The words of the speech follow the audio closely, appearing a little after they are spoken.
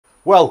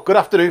Well, good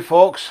afternoon,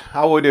 folks.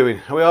 How are we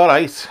doing? Are we all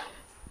right?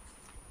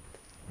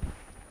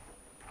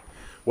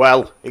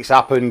 Well, it's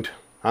happened,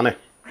 Annie.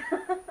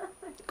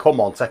 Come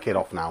on, take it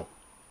off now.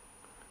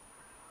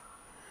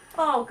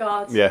 Oh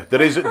God. Yeah, there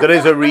is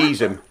a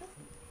reason.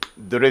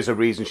 There is a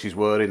reason she's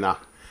wearing that.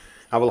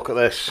 Have a look at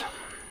this.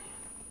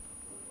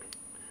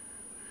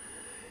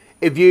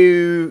 If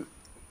you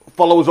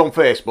follow us on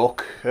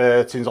Facebook,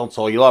 Tins on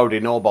Tour, you'll already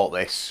know about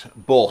this.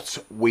 But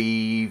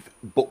we've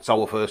booked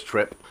our first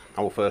trip,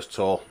 our first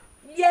tour.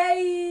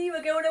 Yay!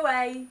 We're going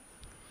away.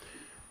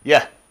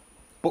 Yeah,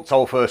 booked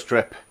our first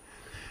trip.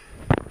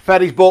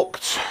 Ferry's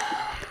booked.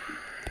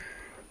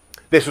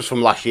 This was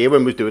from last year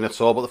when we was doing a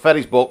tour, but the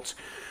ferry's booked.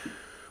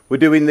 We're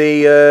doing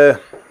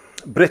the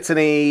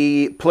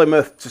Brittany,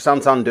 Plymouth to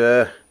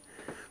Santander,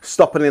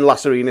 stopping in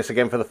Las Arenas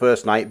again for the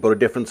first night, but a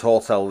different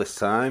hotel this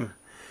time.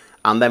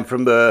 And then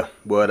from there,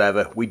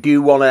 wherever. We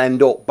do want to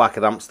end up back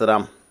at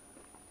Amsterdam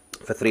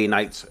for 3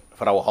 nights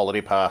for our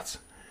holiday part.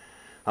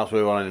 That's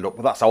where we want to end up.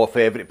 But that's our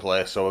favourite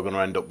place, so we're going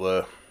to end up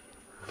there.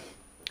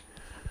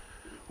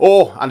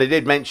 Oh, and I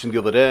did mention the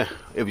other day,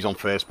 if he's on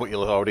Facebook,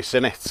 you'll have already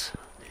seen it.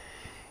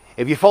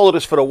 If you followed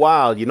us for a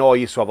while, you know I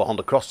used to have a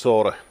Honda Cross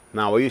Tourer.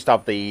 Now, I used to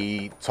have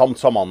the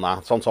TomTom on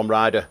that, TomTom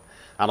Rider,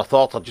 and I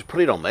thought I'd just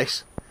put it on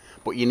this.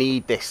 But you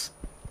need this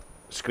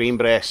screen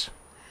brace,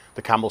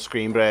 the Camel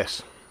screen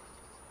brace.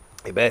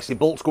 It basically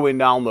bolts going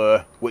down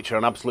there, which are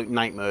an absolute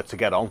nightmare to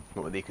get on,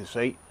 not whether you can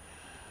see.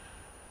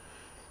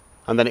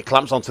 And then it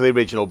clamps onto the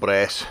original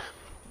brace,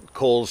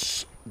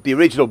 because the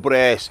original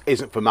brace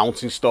isn't for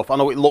mounting stuff. I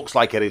know it looks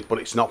like it is, but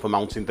it's not for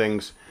mounting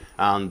things.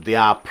 And they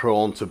are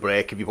prone to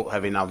break if you put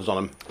heavy navs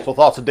on them. So I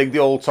thought I'd dig the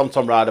old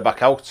TomTom Rider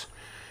back out.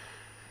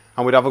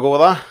 And we'd have a go with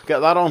that, get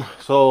that on.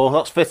 So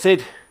that's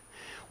fitted.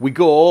 We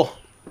go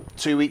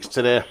 2 weeks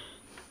today.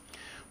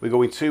 We're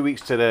going 2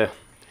 weeks today.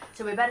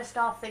 So we better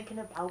start thinking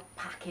about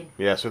packing.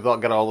 Yeah, so we've got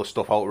to get all the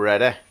stuff out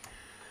ready.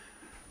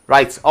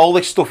 Right, all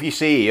this stuff you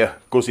see here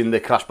goes in the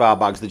crash bar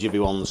bags, the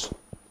jibby ones.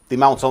 They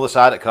mount on the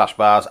side at crash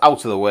bars,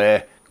 out of the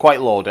way, quite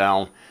low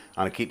down,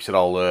 and it keeps it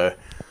all there.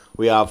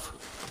 We have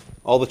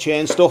all the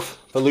chain stuff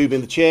for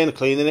lubing the chain,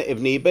 cleaning it if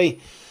need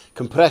be.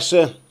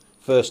 Compressor,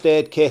 first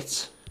aid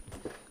kit,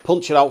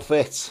 puncher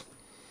outfit,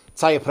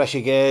 tyre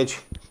pressure gauge,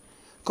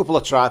 couple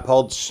of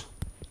tripods,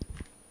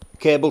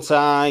 cable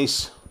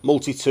ties,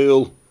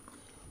 multi-tool,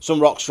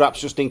 some rock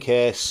straps just in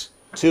case,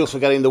 tools for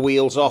getting the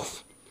wheels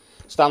off,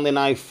 Stanley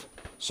knife,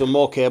 some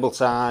more cable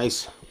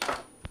ties,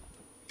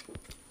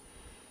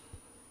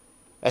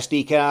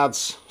 SD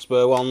cards,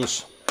 spare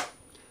ones,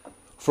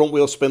 front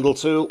wheel spindle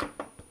tool,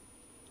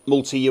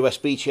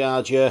 multi-USB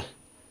charger,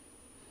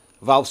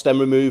 valve stem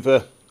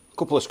remover, a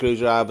couple of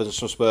screwdrivers and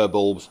some spare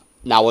bulbs.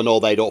 Now I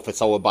know they don't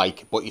fit our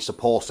bike, but you're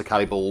supposed to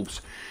carry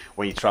bulbs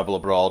when you travel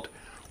abroad.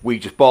 We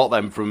just bought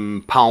them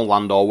from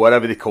Poundland or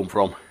wherever they come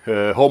from.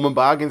 Home and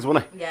Bargains,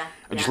 wasn't it? Yeah.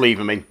 And just leave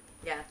them in.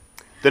 Yeah.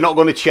 They're not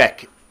going to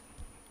check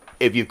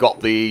if you've got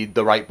the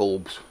right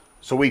bulbs.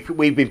 So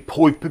we've been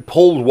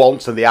pulled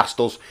once and they asked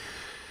us,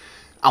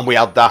 and we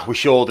had that. We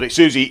showed it.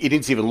 Susie, he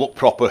didn't even look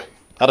proper.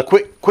 Had a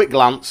quick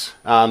glance,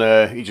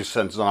 and he just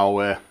sent us on our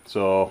way.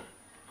 So,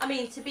 I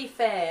mean, to be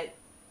fair,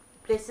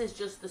 this is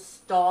just the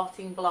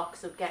starting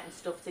blocks of getting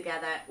stuff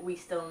together. We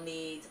still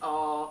need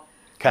our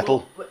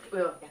kettle. Well,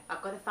 yeah,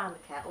 I've got to find the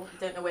kettle.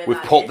 Don't know where We've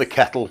that put is. the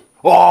kettle.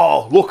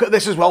 Oh, look at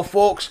this as well,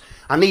 folks.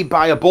 I need to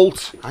buy a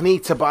bolt. I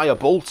need to buy a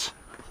bolt.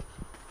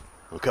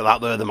 Look at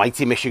that there, the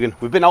mighty Michigan.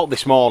 We've been out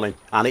this morning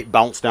and it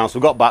bounced down. So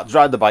we got back,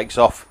 dried the bikes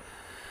off.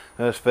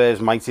 There's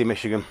Fair's mighty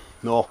Michigan.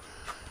 No.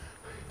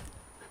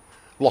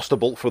 Lost a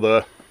bolt for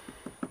there.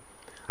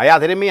 I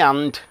had it in my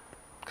hand,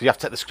 because you have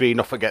to take the screen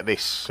off and get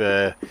this,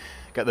 get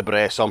the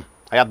brace on.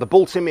 I had the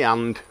bolt in my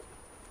hand.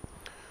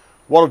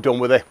 What I've done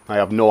with it, I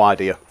have no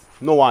idea.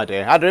 No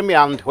idea. I had it in my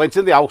hand, went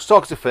in the house,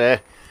 talked to Fair,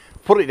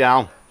 put it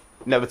down,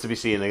 never to be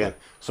seen again.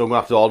 So I'm going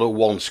to have to order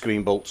 1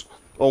 screen bolt.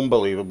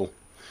 Unbelievable.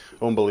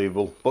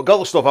 Unbelievable. But got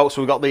the stuff out,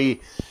 so we've got the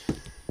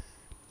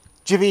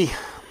Jivvy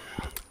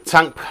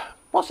tank.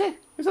 What's it?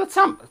 Is it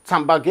a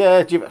tank bag?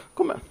 Yeah, Jivvy.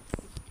 Come on.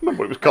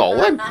 Remember what it was called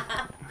then?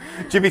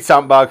 Jivvy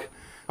tank bag.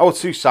 Our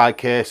 2 side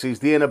cases,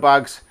 the inner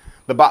bags,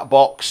 the back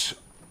box.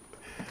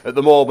 At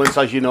the moment,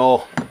 as you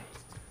know,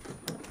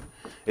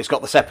 it's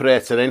got the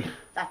separator in.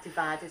 That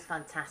divide is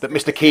fantastic. That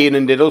Mr.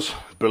 Keenan did us.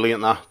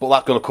 Brilliant that. But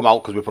that's going to come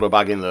out because we put a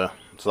bag in there.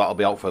 So that'll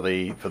be out for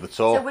the tour.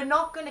 So we're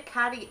not going to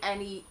carry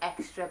any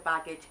extra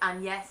baggage.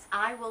 And yes,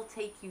 I will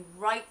take you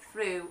right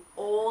through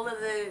all of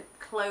the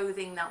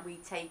clothing that we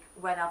take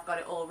when I've got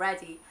it all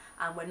ready.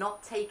 And we're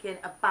not taking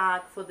a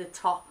bag for the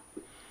top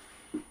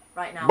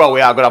right now. Well,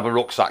 we are going to have a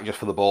rucksack just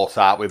for the boat,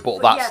 aren't we?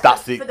 But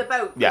that's for the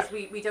boat. Yeah.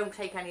 We don't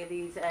take any of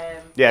these.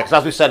 Yeah, because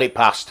as we said it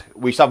past,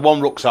 we used to have 1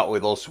 rucksack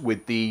with us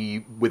with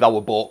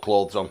our boat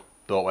clothes on,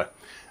 don't we?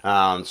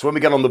 And so when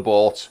we get on the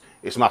boat,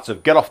 it's a matter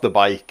of get off the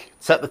bike,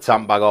 set the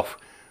tank bag off,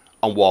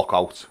 and walk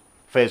out.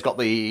 Faye's got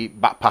the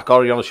backpack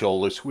already on her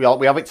shoulders. We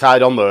have it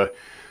tied on there.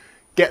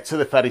 Get to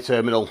the ferry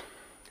terminal.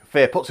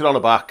 Faye puts it on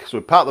her back. So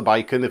we park the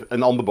bike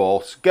and on the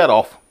boat. Get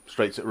off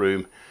straight to the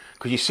room.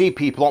 Because you see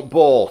people on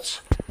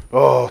boats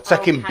Oh,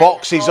 taking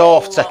boxes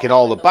off, taking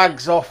all the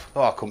bags off.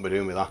 Oh, I couldn't be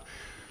doing with that.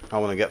 I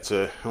want to get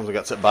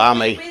to bar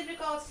me. With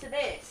regards to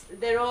this,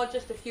 there are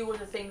just a few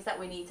other things that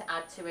we need to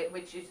add to it,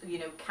 which is, you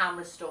know,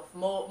 camera stuff.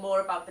 More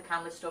about the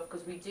camera stuff,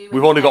 because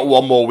we've only got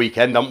one more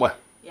weekend, haven't we?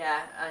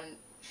 Yeah, and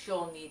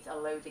Sean needs a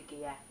load of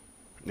gear.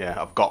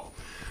 Yeah, I've got.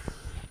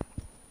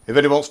 If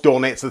anyone wants to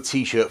donate to the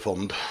t-shirt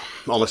fund,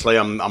 honestly,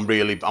 I'm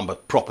a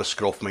proper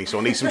scruff me, so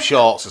I need some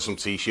shorts and some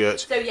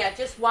t-shirts. So yeah,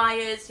 just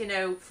wires, you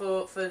know,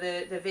 for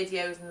the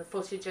videos and the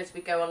footage as we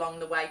go along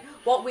the way.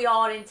 What we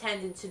are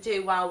intending to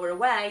do while we're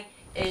away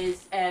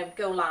is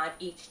go live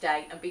each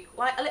day and be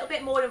quite a little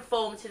bit more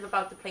informative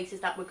about the places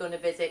that we're going to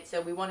visit.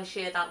 So we want to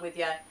share that with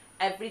you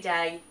every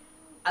day,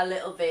 a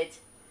little vid,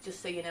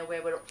 just so you know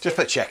where we're up to. Just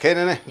for check-in,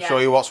 innit? Yeah, show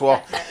you what's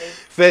what. definitely.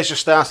 Faye's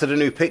just started a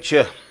new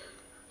picture.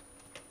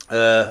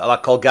 A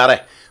lad called Gary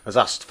has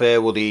asked Faye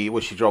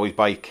would she draw his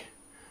bike,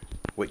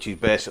 which is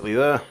basically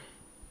there.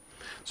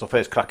 So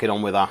Faye's cracking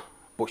on with that,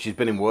 but she's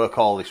been in work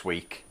all this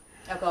week.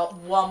 I've got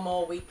one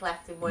more week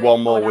left in work.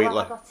 One more week I've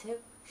left. got two.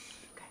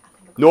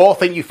 No, I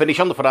think you finish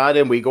on the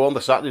Friday and we go on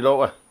the Saturday, don't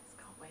we?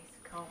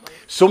 Can't wait.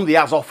 Somebody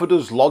has offered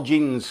us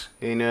lodgings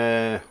in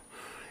near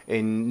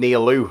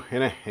Lou,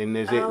 innit?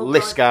 Is it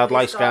Liscard?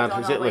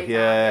 Is it?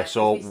 Yeah.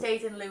 So we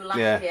stayed in Lou last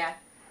year.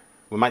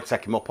 We might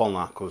take him up on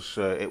that because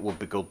it would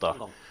be good. That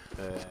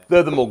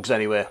they're the mugs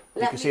anyway.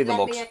 You can see the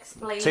mugs.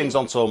 Tins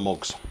on toe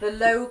mugs. The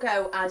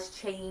logo has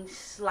changed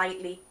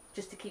slightly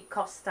just to keep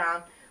costs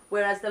down.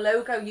 Whereas the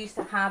logo used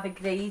to have a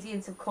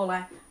gradient of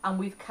colour, and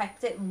we've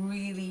kept it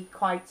really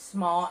quite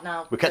smart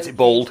now. We kept it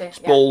bold. It's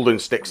bold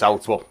and sticks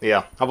out. Well,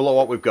 yeah. Have a look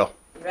what we've got.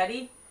 You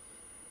ready?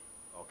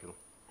 Okay.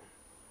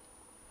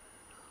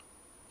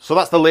 So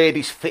that's the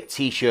ladies' fit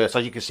t-shirt.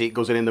 As you can see, it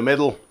goes in the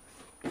middle.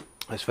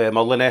 There's Fair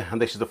modelling here,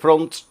 and this is the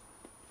front.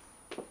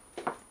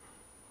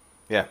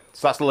 Yeah,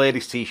 so that's the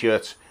ladies'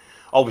 t-shirts.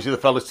 Obviously, the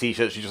fellas'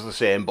 t-shirts are just the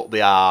same, but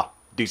they are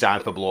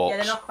designed for blokes.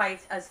 Yeah, they're not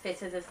quite as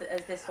fitted as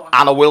this one.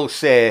 And I will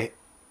say,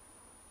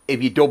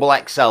 if you're double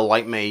XL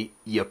like me,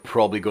 you're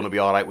probably going to be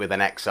all right with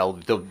an XL.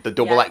 The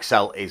double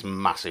XL is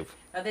massive.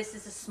 Now this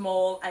is a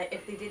small.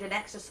 If they did an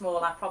extra small,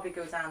 I'd probably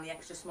go down the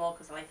extra small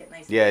because I like it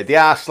nice. Yeah, they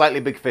are slightly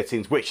big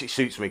fittings, which it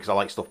suits me because I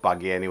like stuff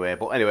baggy anyway.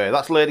 But anyway,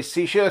 that's ladies'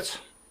 t-shirt.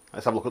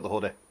 Let's have a look at the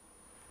hoodie.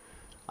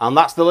 And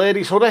that's the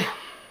ladies' hoodie.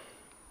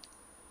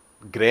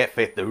 Great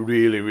fit. They're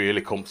really,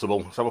 really comfortable.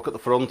 Let's have a look at the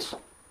front.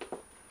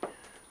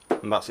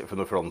 And that's it from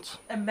the front.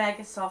 And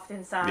mega soft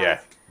inside.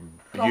 Yeah,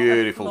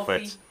 beautiful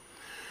fit.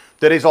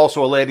 There is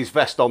also a ladies'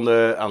 vest on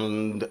there,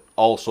 and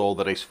also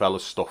there is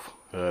fellas' stuff.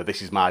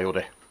 This is my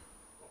hoodie.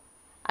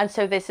 And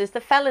so this is the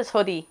fellas'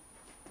 hoodie.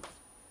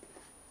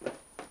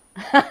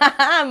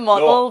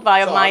 Modelled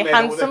by my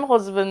handsome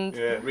husband.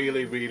 Yeah,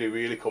 really, really,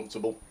 really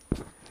comfortable.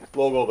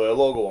 Logo there,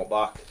 logo on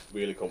back.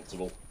 Really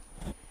comfortable.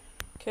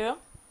 Cool.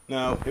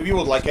 Now, if you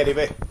would like any of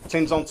it,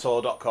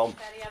 tinsontoe.com.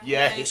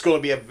 Yeah, it's going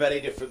to be a very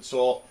different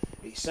toe.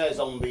 It says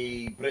on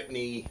the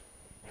Brittany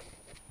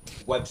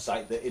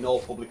website that in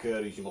all public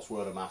areas you must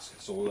wear a mask,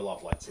 so we'll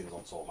have like tins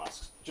on toe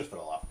masks, just for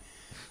a laugh.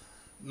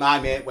 My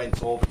mate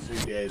went over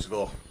 2 days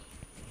ago.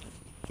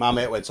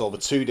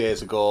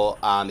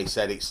 And he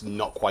said it's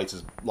not quite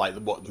as like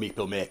what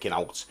people are making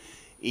out.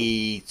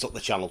 He took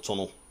the Channel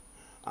Tunnel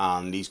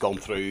and he's gone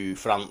through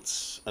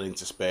France and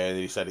into Spain,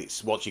 and he said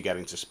it's once you get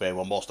into Spain,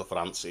 well, most of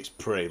France, it's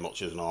pretty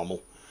much as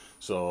normal.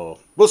 So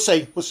we'll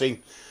see. So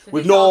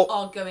we've no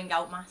all going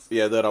out masks.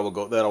 Yeah, they're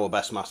our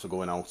best masks for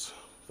going out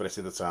for this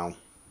in the town.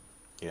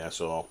 Yeah,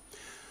 so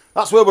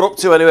that's where we're up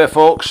to anyway,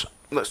 folks.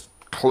 Let's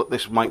clip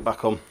this mic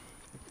back on.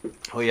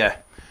 Oh yeah,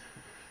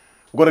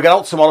 we're going to get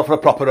out tomorrow for a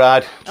proper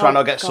ride. Try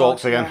not to get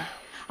soaked again. Yeah.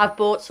 I've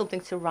bought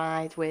something to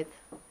ride with.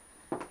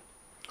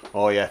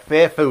 Oh yeah,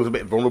 Faye feels a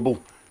bit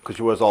vulnerable because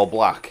she wears all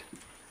black.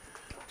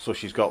 So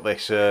she's got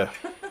this.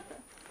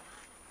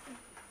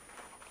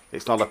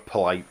 It's not a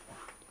polite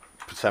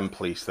pretend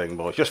police thing,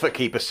 but it's just for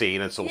keep her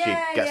seen until she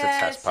gets the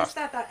test passed.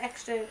 Just that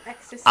extra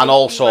and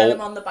also, when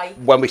I'm on the bike.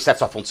 When we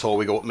set off on tour,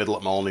 we go up middle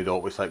at morning,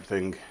 don't we, type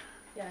thing.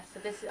 Yeah, so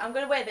this I'm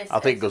going to wear this. I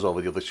think it goes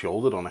over the other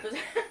shoulder, doesn't it?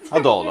 I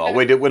don't know.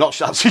 We're not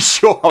actually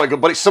sure,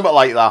 but it's something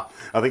like that.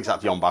 I think it's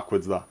actually on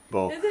backwards, that.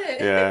 But, is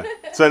it? Yeah.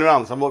 Turn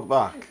around and look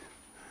back.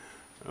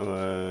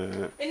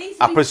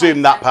 I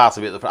presume that part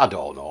of it. I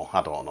don't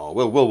know.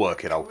 We'll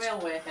work it out. We'll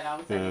work it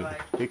out anyway.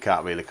 He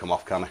can't really come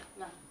off, can he?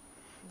 No.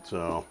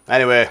 So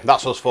anyway,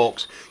 that's us,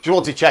 folks. Just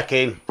wanted to check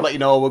in, let you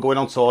know we're going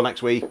on tour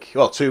next week.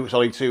 Well,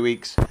 2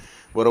 weeks.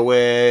 We're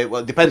away.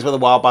 Well, it depends whether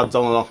the Wild Bad's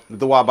on or not. If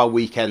the Wild Bad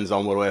weekend's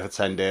on, we're away for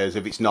 10 days.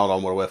 If it's not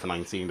on, we're away for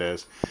 19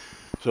 days.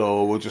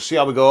 So we'll just see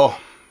how we go,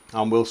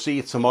 and we'll see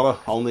you tomorrow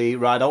on the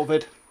ride out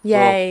vid.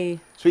 Yay!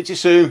 So, speak to you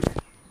soon.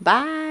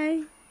 Bye.